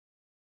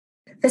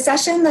The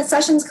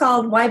session's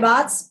called Why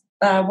Bots,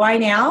 Why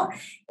Now?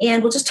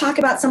 And we'll just talk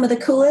about some of the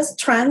coolest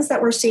trends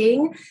that we're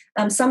seeing,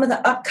 some of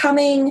the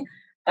upcoming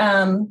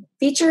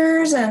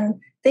features and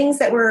things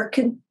that we're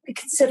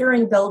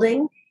considering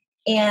building.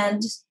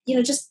 And,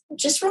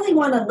 just really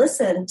want to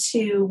listen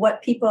to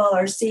what people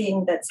are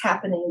seeing that's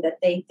happening that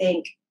they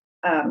think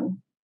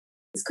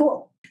is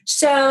cool.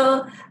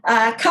 So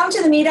come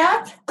to the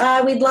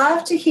meetup. We'd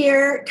love to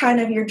hear kind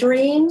of your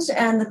dreams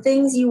and the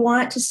things you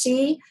want to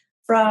see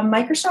from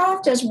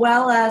Microsoft, as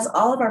well as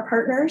all of our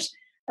partners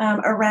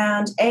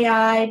around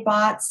AI,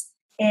 bots,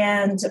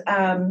 and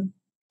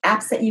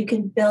apps that you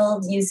can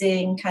build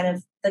using kind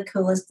of the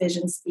coolest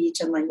vision, speech,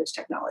 and language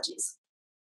technologies.